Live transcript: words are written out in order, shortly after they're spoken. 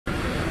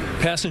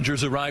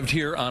Passengers arrived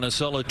here on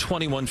Acela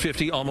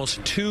 2150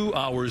 almost 2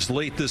 hours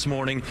late this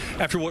morning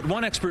after what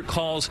one expert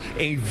calls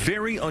a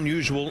very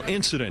unusual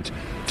incident.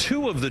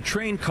 Two of the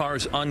train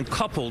cars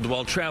uncoupled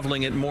while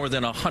traveling at more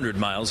than 100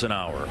 miles an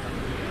hour.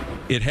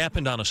 It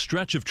happened on a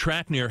stretch of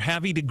track near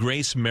Havre de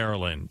Grace,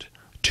 Maryland.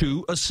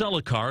 Two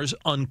Acela cars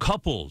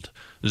uncoupled.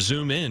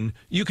 Zoom in,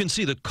 you can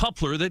see the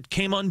coupler that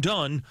came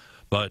undone,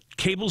 but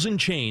cables and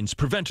chains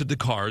prevented the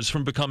cars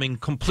from becoming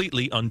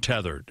completely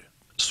untethered.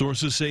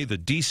 Sources say the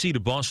D.C. to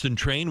Boston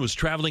train was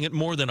traveling at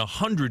more than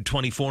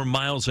 124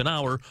 miles an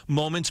hour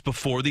moments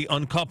before the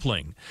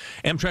uncoupling.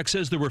 Amtrak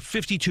says there were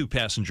 52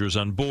 passengers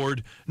on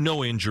board,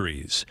 no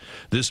injuries.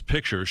 This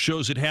picture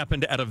shows it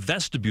happened at a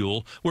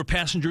vestibule where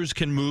passengers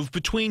can move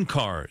between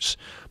cars.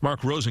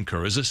 Mark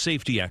Rosenker is a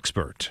safety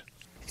expert.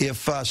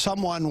 If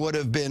someone would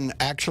have been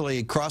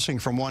actually crossing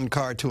from one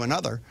car to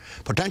another,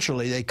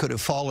 potentially they could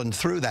have fallen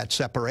through that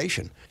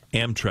separation.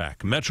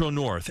 Amtrak, Metro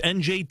North,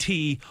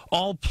 NJT,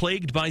 all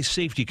plagued by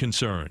safety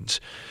concerns.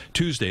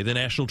 Tuesday, the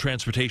National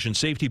Transportation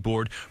Safety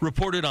Board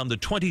reported on the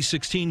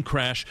 2016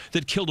 crash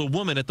that killed a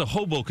woman at the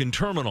Hoboken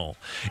terminal.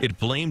 It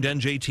blamed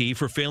NJT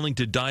for failing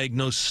to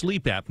diagnose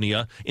sleep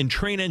apnea in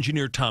train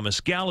engineer Thomas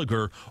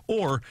Gallagher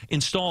or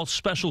install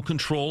special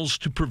controls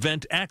to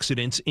prevent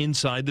accidents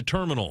inside the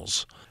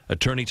terminals.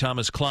 Attorney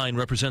Thomas Klein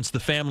represents the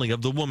family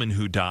of the woman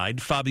who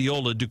died,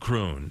 Fabiola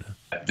DeCroon.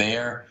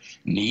 There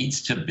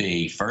needs to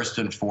be, first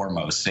and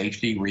foremost,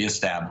 safety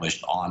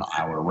reestablished on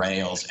our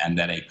rails, and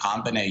that a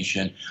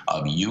combination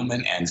of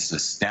human and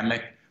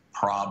systemic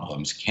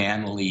problems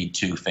can lead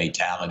to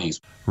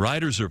fatalities.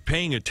 Riders are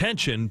paying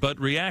attention but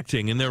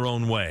reacting in their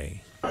own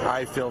way.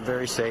 I feel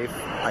very safe.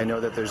 I know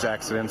that there's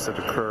accidents that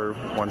occur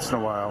once in a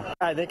while.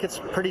 I think it's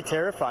pretty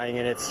terrifying,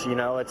 and it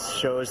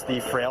shows the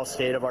frail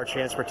state of our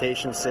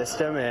transportation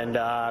system, and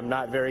I'm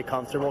not very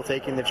comfortable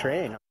taking the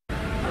train.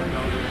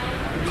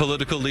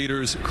 Political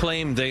leaders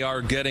claim they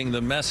are getting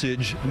the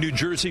message. New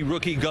Jersey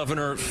rookie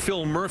Governor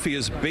Phil Murphy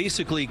is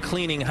basically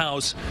cleaning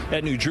house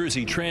at New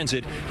Jersey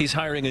Transit. He's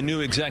hiring a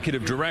new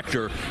executive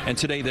director, and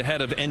today the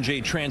head of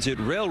NJ Transit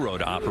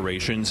Railroad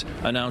Operations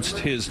announced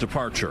his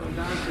departure.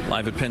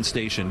 Live at Penn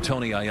Station,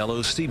 Tony Aiello,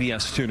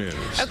 CBS 2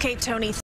 News. Okay, Tony.